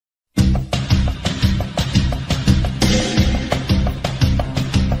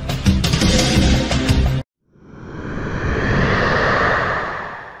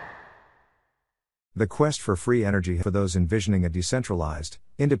The quest for free energy for those envisioning a decentralized,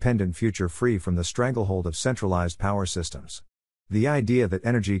 independent future free from the stranglehold of centralized power systems. The idea that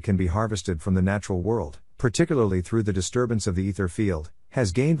energy can be harvested from the natural world, particularly through the disturbance of the ether field,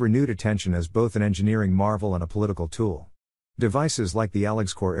 has gained renewed attention as both an engineering marvel and a political tool. Devices like the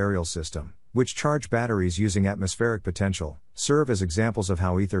AlexCore aerial system, which charge batteries using atmospheric potential, serve as examples of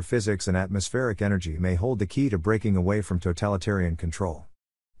how ether physics and atmospheric energy may hold the key to breaking away from totalitarian control.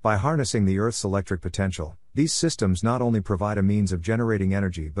 By harnessing the Earth's electric potential, these systems not only provide a means of generating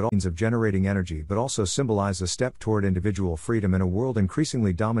energy but also symbolize a step toward individual freedom in a world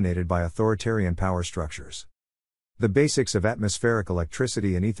increasingly dominated by authoritarian power structures. The basics of atmospheric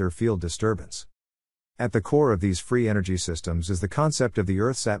electricity and ether field disturbance. At the core of these free energy systems is the concept of the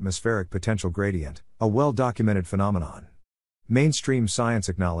Earth's atmospheric potential gradient, a well-documented phenomenon. Mainstream science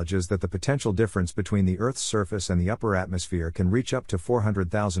acknowledges that the potential difference between the Earth's surface and the upper atmosphere can reach up to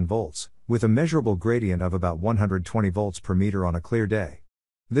 400,000 volts, with a measurable gradient of about 120 volts per meter on a clear day.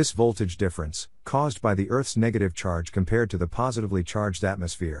 This voltage difference, caused by the Earth's negative charge compared to the positively charged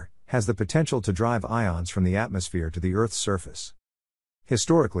atmosphere, has the potential to drive ions from the atmosphere to the Earth's surface.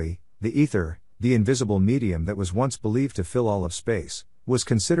 Historically, the ether, the invisible medium that was once believed to fill all of space, was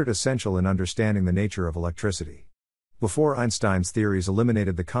considered essential in understanding the nature of electricity. Before Einstein's theories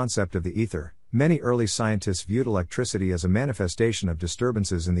eliminated the concept of the ether, many early scientists viewed electricity as a manifestation of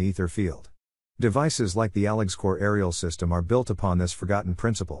disturbances in the ether field. Devices like the AlexCore aerial system are built upon this forgotten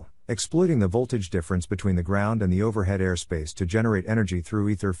principle, exploiting the voltage difference between the ground and the overhead airspace to generate energy through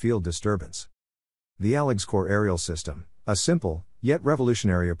ether field disturbance. The AlexCore aerial system, a simple, yet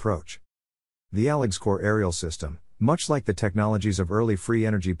revolutionary approach. The AlexCore aerial system, much like the technologies of early free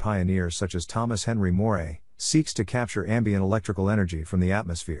energy pioneers such as Thomas Henry More, seeks to capture ambient electrical energy from the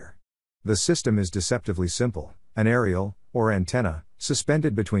atmosphere. The system is deceptively simple: an aerial, or antenna,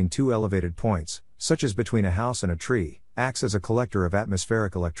 suspended between two elevated points, such as between a house and a tree, acts as a collector of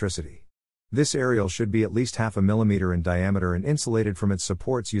atmospheric electricity. This aerial should be at least 0.5 millimeter in diameter and insulated from its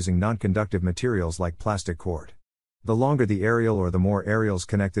supports using non-conductive materials like plastic cord. The longer the aerial or the more aerials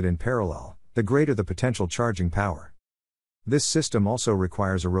connected in parallel, the greater the potential charging power. This system also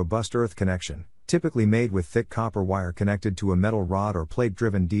requires a robust earth connection, typically made with thick copper wire connected to a metal rod or plate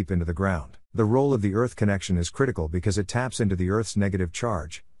driven deep into the ground. The role of the earth connection is critical because it taps into the Earth's negative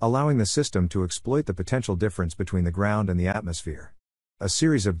charge, allowing the system to exploit the potential difference between the ground and the atmosphere. A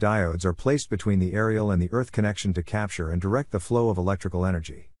series of diodes are placed between the aerial and the earth connection to capture and direct the flow of electrical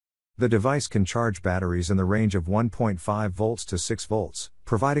energy. The device can charge batteries in the range of 1.5 volts to 6 volts,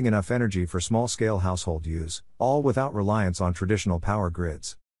 providing enough energy for small-scale household use, all without reliance on traditional power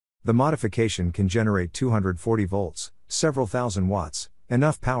grids. The modification can generate 240 volts, several thousand watts,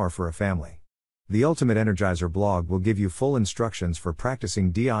 enough power for a family. The Ultimate Energizer blog will give you full instructions for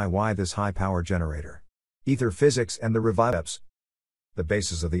practicing DIY this high-power generator. Ether physics and the revive. The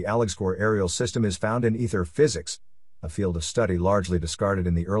basis of the AlexCore aerial system is found in ether physics, a field of study largely discarded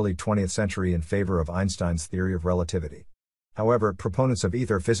in the early 20th century in favor of Einstein's theory of relativity. However, proponents of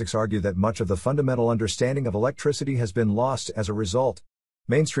ether physics argue that much of the fundamental understanding of electricity has been lost as a result.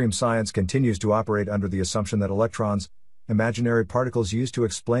 Mainstream science continues to operate under the assumption that electrons, imaginary particles used to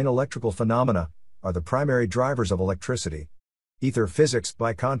explain electrical phenomena, are the primary drivers of electricity. Ether physics,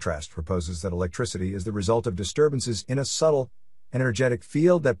 by contrast, proposes that electricity is the result of disturbances in a subtle, energetic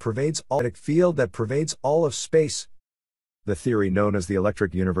field that pervades all of space. The theory known as the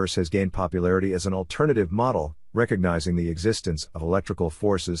electric universe has gained popularity as an alternative model, recognizing the existence of electrical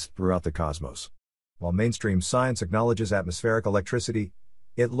forces throughout the cosmos. While mainstream science acknowledges atmospheric electricity,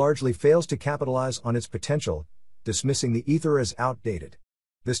 it largely fails to capitalize on its potential, dismissing the ether as outdated.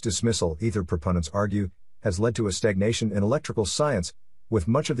 This dismissal, ether proponents argue, has led to a stagnation in electrical science, with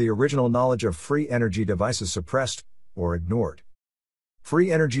much of the original knowledge of free energy devices suppressed or ignored.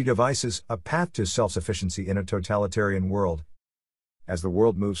 Free energy devices, a path to self-sufficiency in a totalitarian world. As the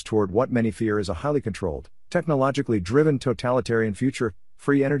world moves toward what many fear is a highly controlled, technologically driven totalitarian future,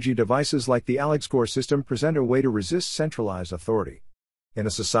 free energy devices like the AlexCore system present a way to resist centralized authority. In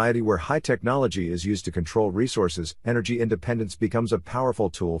a society where high technology is used to control resources, energy independence becomes a powerful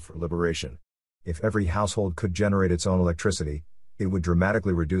tool for liberation. If every household could generate its own electricity, it would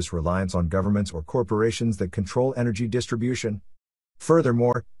dramatically reduce reliance on governments or corporations that control energy distribution.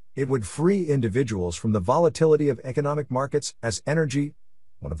 Furthermore, it would free individuals from the volatility of economic markets, as energy,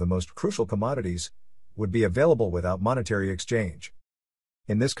 one of the most crucial commodities, would be available without monetary exchange.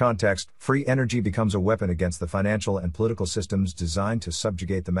 In this context, free energy becomes a weapon against the financial and political systems designed to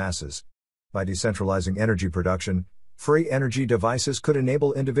subjugate the masses. By decentralizing energy production, free energy devices could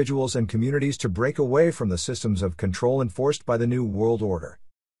enable individuals and communities to break away from the systems of control enforced by the New World Order.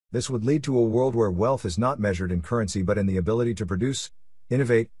 This would lead to a world where wealth is not measured in currency but in the ability to produce,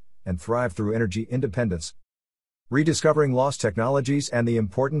 innovate, and thrive through energy independence. Rediscovering lost technologies and the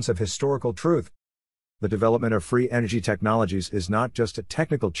importance of historical truth. The development of free energy technologies is not just a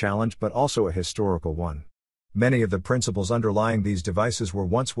technical challenge but also a historical one. Many of the principles underlying these devices were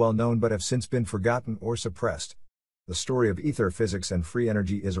once well known but have since been forgotten or suppressed. The story of ether physics and free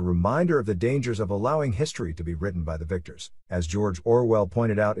energy is a reminder of the dangers of allowing history to be written by the victors. As George Orwell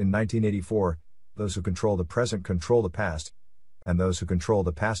pointed out in 1984, those who control the present control the past, and those who control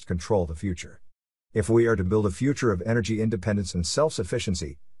the past control the future. If we are to build a future of energy independence and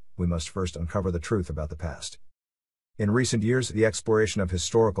self-sufficiency, we must first uncover the truth about the past. In recent years, the exploration of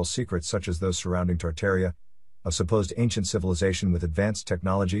historical secrets such as those surrounding Tartaria, a supposed ancient civilization with advanced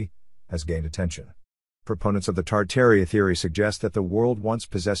technology, has gained attention. Proponents of the Tartaria theory suggest that the world once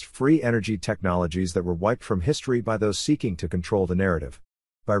possessed free energy technologies that were wiped from history by those seeking to control the narrative.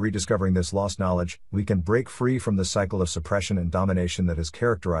 By rediscovering this lost knowledge, we can break free from the cycle of suppression and domination that has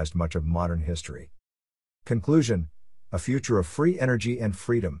characterized much of modern history. Conclusion: a future of free energy and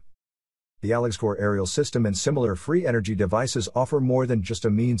freedom. The AlexCore aerial system and similar free energy devices offer more than just a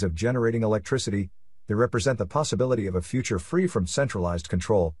means of generating electricity, they represent the possibility of a future free from centralized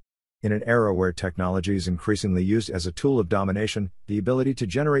control. In an era where technology is increasingly used as a tool of domination, the ability to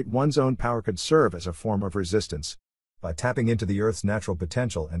generate one's own power could serve as a form of resistance. By tapping into the Earth's natural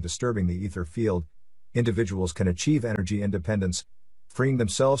potential and disturbing the ether field, individuals can achieve energy independence, freeing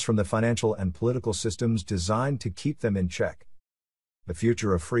themselves from the financial and political systems designed to keep them in check. The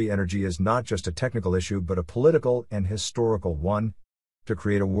future of free energy is not just a technical issue but a political and historical one. To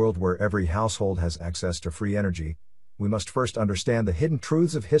create a world where every household has access to free energy, we must first understand the hidden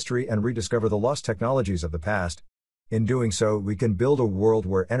truths of history and rediscover the lost technologies of the past. In doing so, we can build a world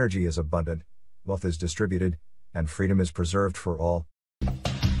where energy is abundant, wealth is distributed, and freedom is preserved for all.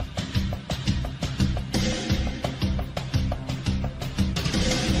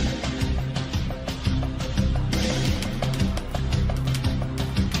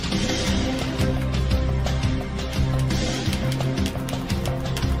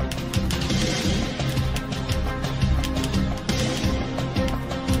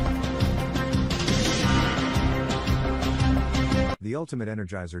 The Ultimate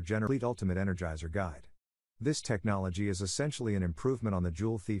Energizer Complete Ultimate Energizer Guide. This technology is essentially an improvement on the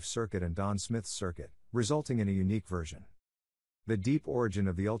Joule Thief circuit and Don Smith circuit, resulting in a unique version. The deep origin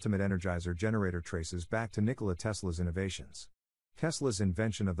of the Ultimate Energizer generator traces back to Nikola Tesla's innovations. Tesla's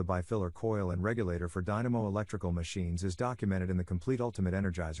invention of the bifiller coil and regulator for dynamo electrical machines is documented in the Complete Ultimate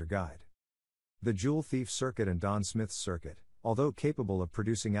Energizer Guide. The Joule Thief circuit and Don Smith circuit, although capable of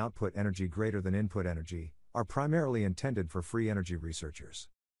producing output energy greater than input energy, are primarily intended for free energy researchers.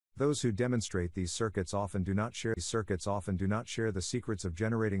 Those who demonstrate these circuits often do not share the secrets of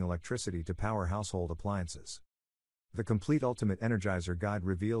generating electricity to power household appliances. The Complete Ultimate Energizer Guide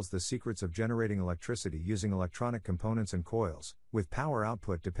reveals the secrets of generating electricity using electronic components and coils, with power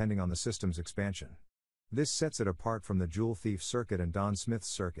output depending on the system's expansion. This sets it apart from the Joule Thief circuit and Don Smith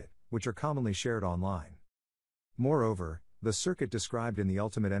circuit, which are commonly shared online. Moreover, the circuit described in the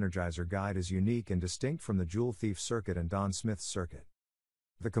Ultimate Energizer Guide is unique and distinct from the Joule Thief circuit and Don Smith circuit.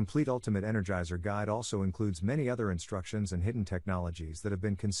 The Complete Ultimate Energizer Guide also includes many other instructions and hidden technologies that have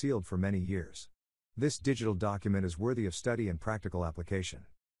been concealed for many years. This digital document is worthy of study and practical application.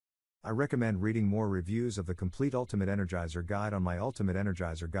 I recommend reading more reviews of the Complete Ultimate Energizer Guide on my Ultimate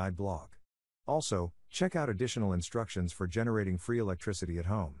Energizer Guide blog. Also, check out additional instructions for generating free electricity at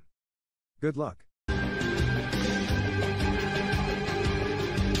home. Good luck!